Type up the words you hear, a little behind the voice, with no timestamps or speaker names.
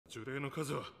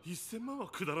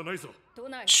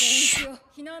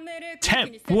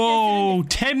Whoa,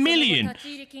 10 million.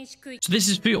 So this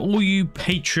is for all you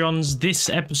Patreons. This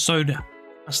episode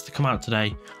has to come out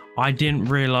today. I didn't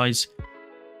realize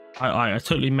I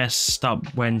totally messed up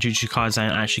when Jujutsu Kaisen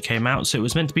actually came out. So it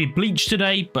was meant to be Bleach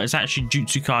today, but it's actually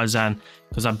Jujutsu Kaisen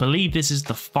because I believe this is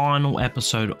the final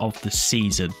episode of the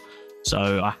season.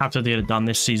 So I have to get it done.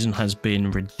 This season has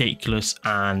been ridiculous,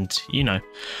 and you know,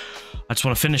 I just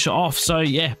want to finish it off. So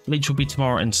yeah, Bleach will be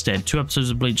tomorrow instead. 2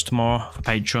 episodes of Bleach tomorrow for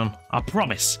Patreon, I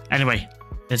promise. Anyway,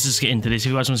 let's just get into this.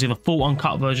 If you guys want to see the full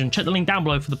uncut version, check the link down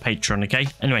below for the Patreon, okay?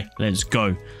 Anyway, let's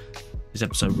go. This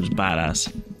episode was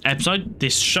badass.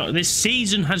 This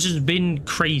season has just been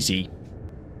crazy.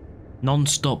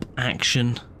 Non-stop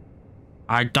action.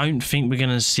 I don't think we're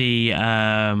gonna see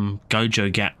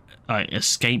Gojo get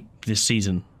escape this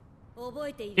season.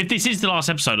 If this is the last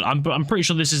episode, I'm pretty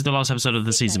sure this is the last episode of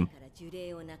the season.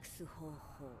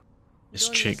 This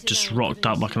chick just rocked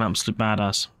up like an absolute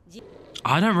badass.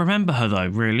 I don't remember her though,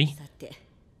 really.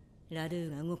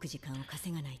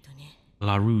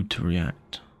 LaRue to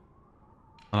react.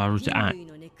 LaRue to act.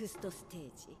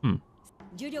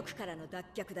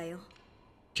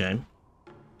 Okay.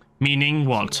 Meaning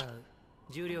what?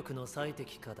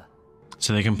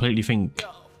 So they completely think.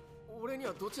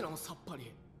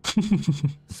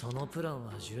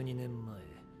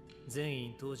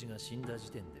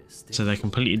 So they're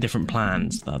completely different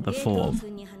plans that the four of. The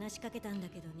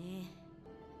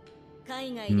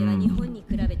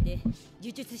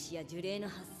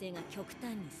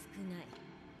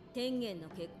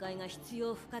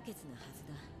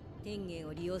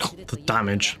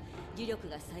damage.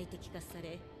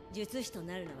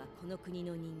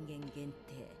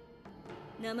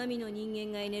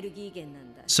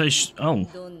 So,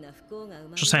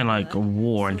 just saying like a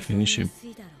war or anything, issue.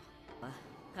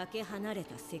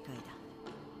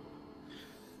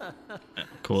 Of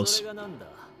course.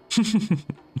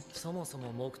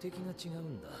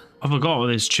 I forgot what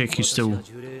this chick is still.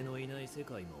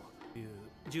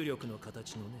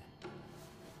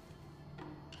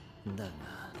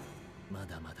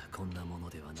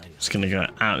 It's gonna go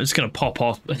out. It's gonna pop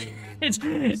off. it's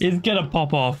gonna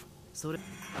pop off.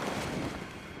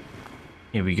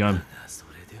 Here we go.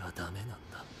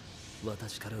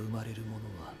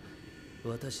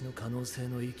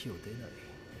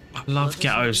 I love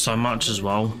Gato so much as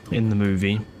well in the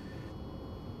movie,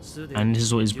 and this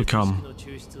is what he's become.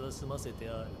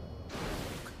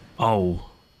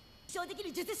 Oh. Oh.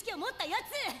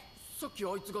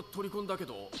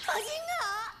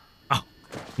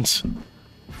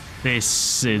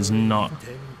 This is not.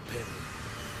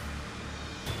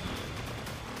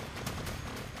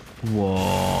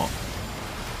 Whoa.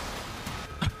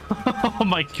 Oh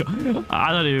my god.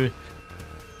 I don't even.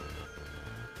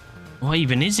 What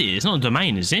even is it? It's not a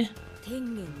domain, is it?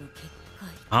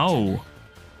 Oh.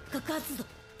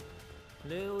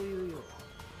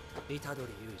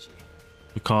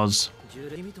 Because.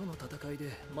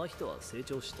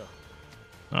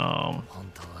 Oh.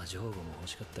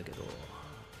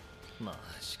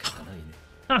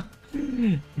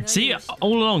 See,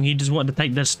 all along he just wanted to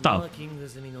take their stuff.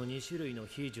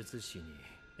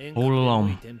 All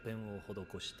along.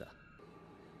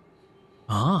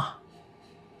 Ah.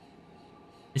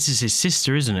 This is his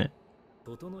sister, isn't it?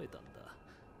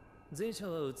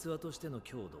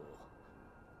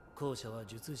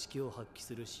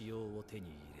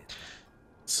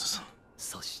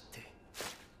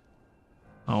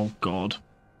 Oh god.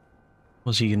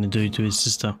 What's he gonna do to his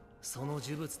sister?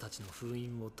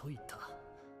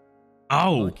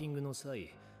 Oh!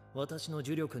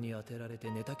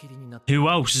 Who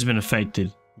else has been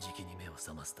affected?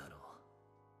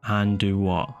 And do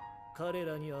what?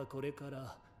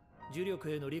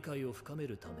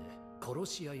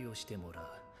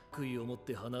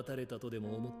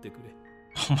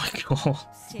 Oh my god.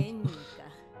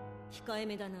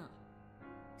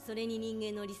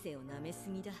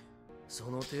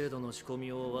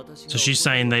 So she's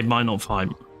saying they might not fight.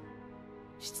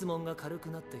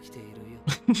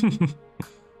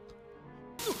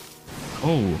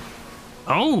 Oh.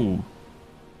 Oh!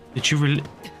 Did you really?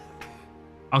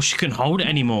 Oh, she couldn't hold it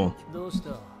anymore.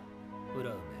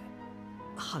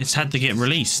 It's had to get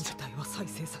released.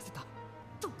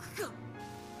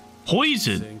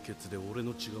 Poison?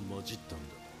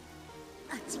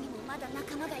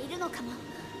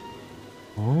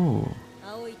 Oh.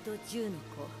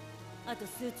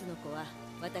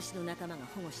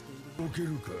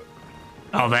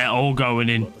 Oh, they're all going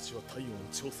in.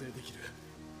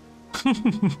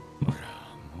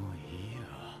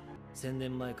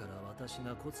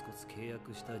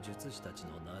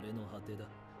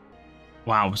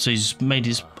 Wow, so he's made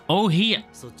his... Oh, he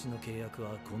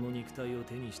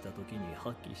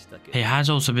has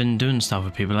also been doing stuff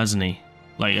with people, hasn't he?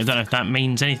 Like, I don't know if that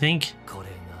means anything.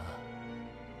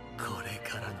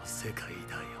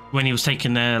 When he was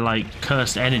taking their, like,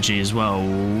 cursed energy as well.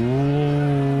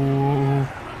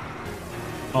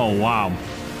 Oh, wow.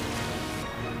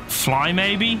 Fly,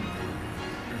 maybe?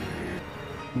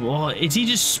 What? Is he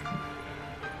just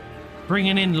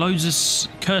bringing in loads of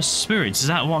cursed spirits? Is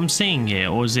that what I'm seeing here?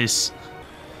 Or is this...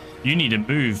 You need to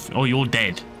move or you're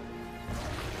dead.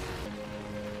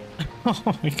 Oh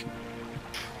my god.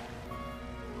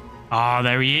 Ah,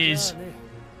 there he is.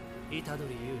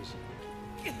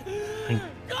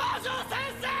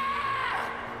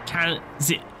 Can...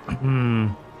 Is it...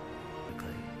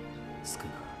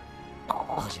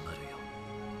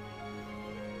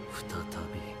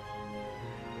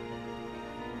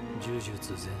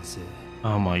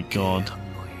 Oh my god.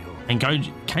 And go...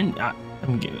 Can...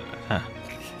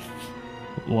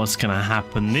 what's gonna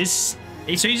happen? This...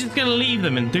 So he's just gonna leave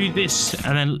them and do this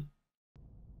and then...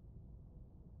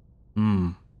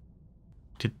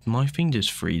 Did my thing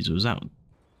just freeze or was that...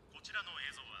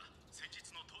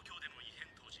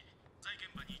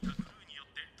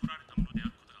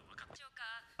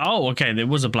 Oh, okay, there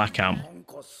was a blackout.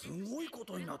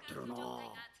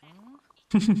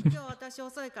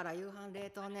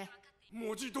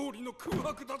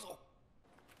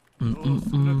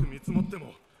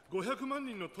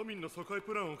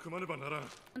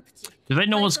 Do they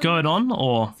know what's going on,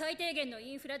 or?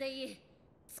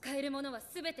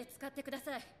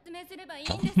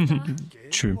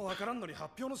 True.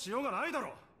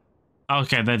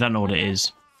 Okay, they don't know what it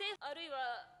is.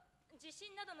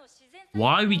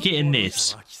 Why are we getting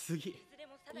this?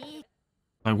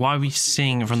 Like, why are we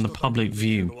seeing it from the public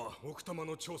view?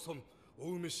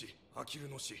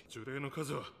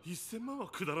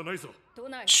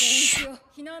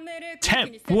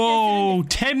 Whoa,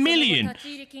 10 million!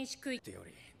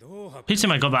 Please tell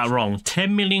me I got that wrong.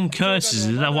 10 million curses,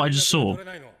 is that what I just saw?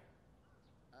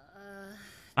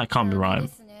 That can't be right.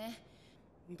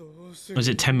 Or is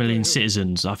it 10 million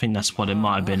citizens? I think that's what it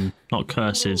might have been, not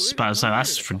curses. But so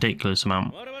that's a ridiculous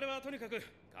amount.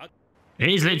 It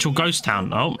is literal ghost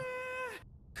town. Oh,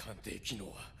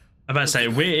 I'm about to say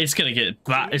it's gonna get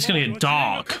bad. It's gonna get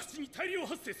dark.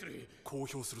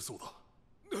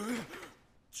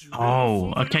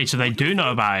 Oh, okay. So they do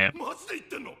know about it.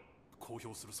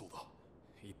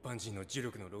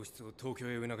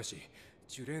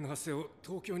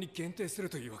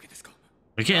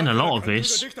 We're getting a lot of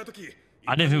this.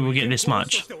 I don't think we'll get this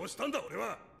much.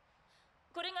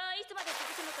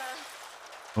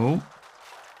 Oh.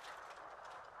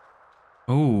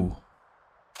 Oh.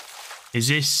 Is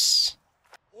this...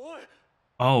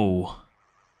 Oh.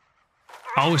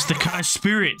 Oh, it's the cursed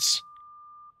spirits.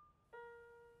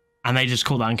 And they just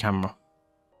caught that on camera.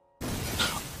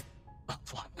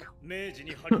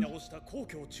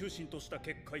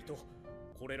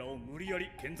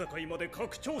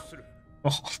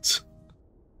 What?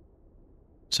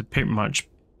 So pretty much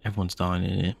everyone's dying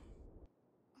in here.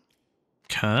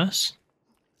 Curse?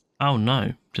 Oh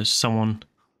no, just someone...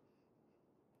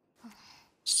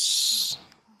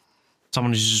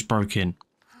 Someone who's just broke in.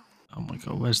 Oh my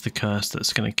god, where's the curse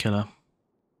that's gonna kill her?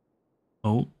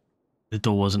 Oh, the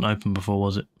door wasn't open before,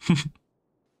 was it?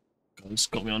 God, it's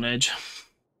got me on edge.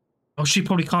 Oh, she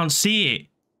probably can't see it.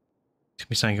 There's gonna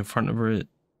be something in front of her.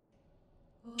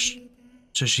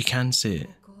 So she can see it.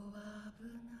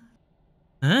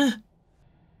 Huh?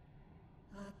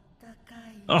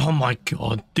 Oh my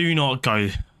god, do not go.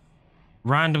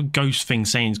 Random ghost thing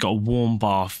saying he's got a warm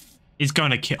bath. Is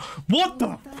going to kill. What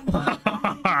the fuck?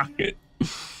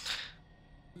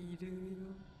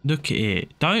 Look at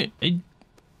it. Don't.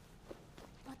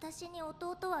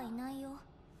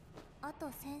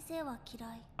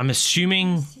 I'm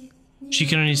assuming she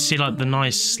can only see like the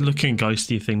nice looking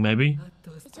ghosty thing, maybe.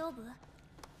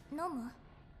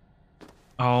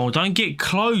 Oh, don't get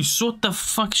close. What the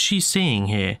fuck is she seeing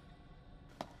here?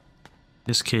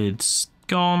 This kid's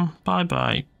gone. Bye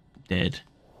bye. Dead.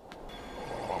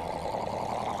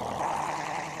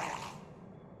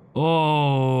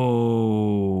 Oh,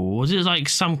 was it like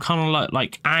some kind of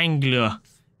like angler?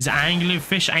 Is it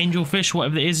anglerfish, angelfish,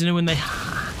 whatever it is, you know, when they...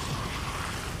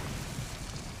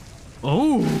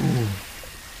 Oh,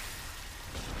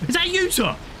 is that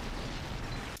Yuta?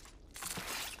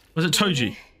 Was it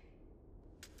Toji?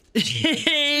 It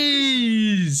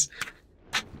is.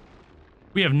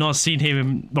 We have not seen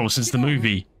him well since the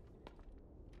movie.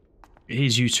 It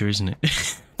is Yuta, isn't it?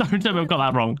 Don't tell me I've got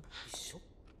that wrong.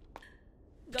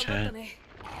 Okay.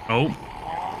 Oh.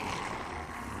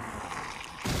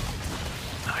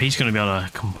 He's going to be on a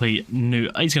complete new...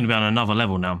 He's going to be on another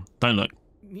level now. Don't look.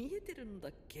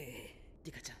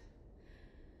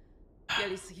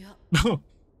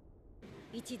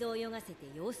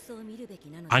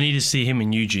 I need to see him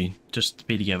and Yuji just to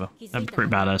be together. That'd be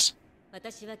pretty badass.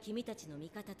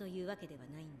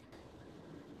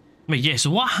 Wait, yeah, so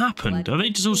what happened? Are they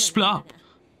just all split up?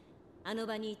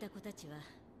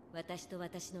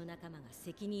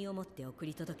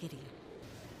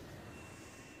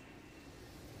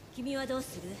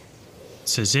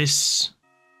 So is this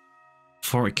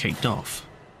before it kicked off?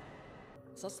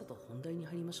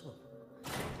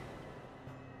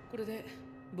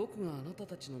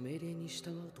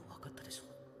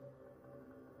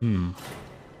 Hmm.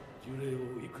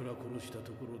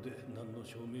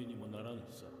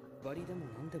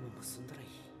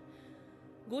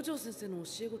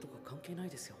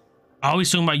 Oh,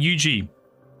 he's talking about Yuji.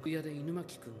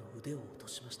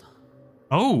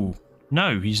 Oh,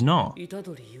 no, he's not.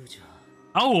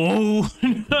 Oh,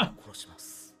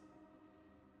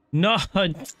 no.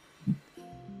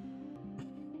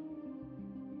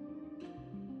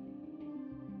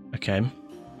 Okay.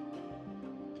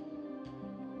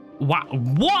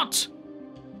 What?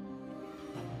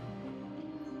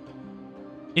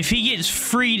 If he gets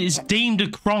freed, it's deemed a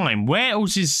crime. Where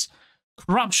else is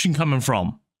corruption coming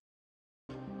from?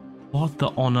 What the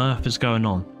on earth is going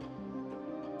on?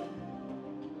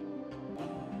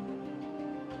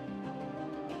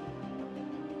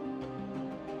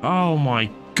 Oh my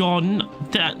god,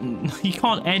 that you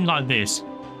can't end like this.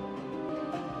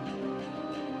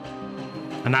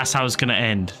 And that's how it's gonna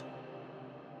end.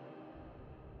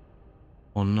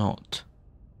 Or not.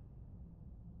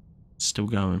 Still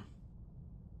going.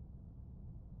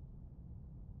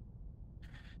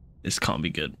 This can't be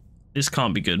good. This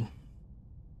can't be good.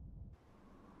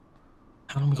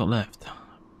 How long we got left?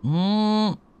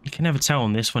 You can never tell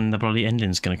on this when the bloody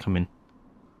ending's gonna come in.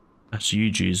 That's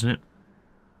Yuji, isn't it?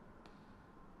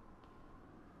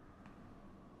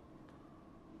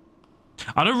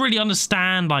 I don't really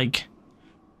understand, like...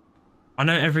 I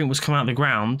know everything was coming out of the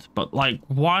ground, but, like,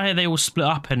 why are they all split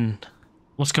up and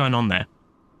what's going on there?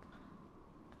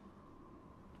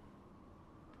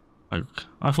 Like,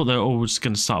 I thought they were all just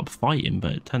going to start fighting,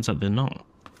 but it turns out they're not.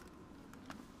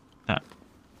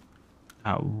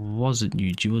 That wasn't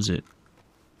Yuji, was it?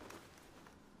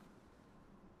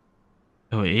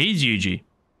 Oh, it is Yuji.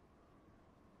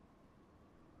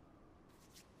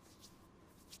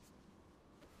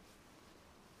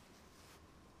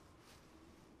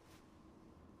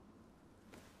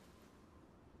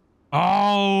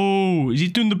 Oh, is he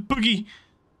doing the boogie?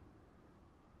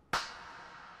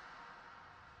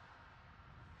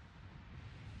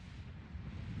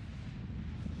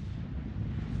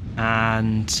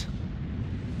 And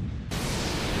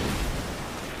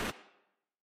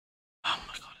oh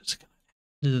my god, it's gonna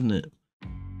end, isn't it?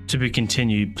 To be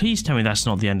continued. Please tell me that's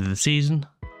not the end of the season.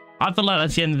 I feel like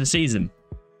that's the end of the season.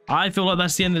 I feel like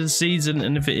that's the end of the season,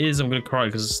 and if it is, I'm gonna cry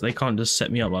because they can't just set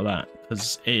me up like that.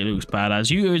 Because it looks badass.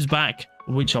 Yugo's back,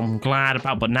 which I'm glad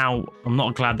about, but now I'm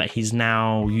not glad that he's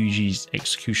now Yuji's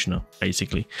executioner,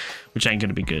 basically, which ain't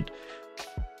gonna be good.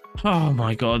 Oh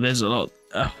my god, there's a lot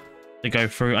to go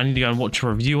through. I need to go and watch a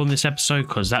review on this episode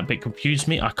because that bit confused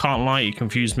me. I can't lie, it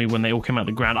confused me when they all came out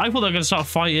the ground. I thought they were gonna start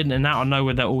fighting, and out of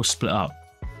nowhere they're all split up,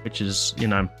 which is, you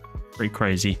know, pretty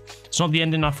crazy. It's not the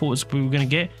ending I thought we were gonna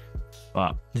get.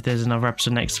 But if there's another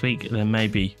episode next week, then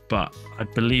maybe. But I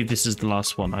believe this is the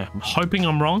last one. I'm hoping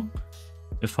I'm wrong.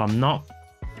 If I'm not,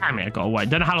 damn it, I gotta wait.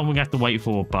 Don't know how long we have to wait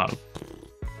for, but at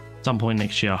some point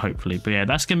next year, hopefully. But yeah,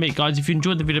 that's gonna be it, guys. If you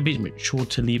enjoyed the video, please make sure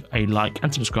to leave a like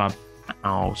and subscribe.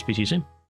 I'll speak to you soon.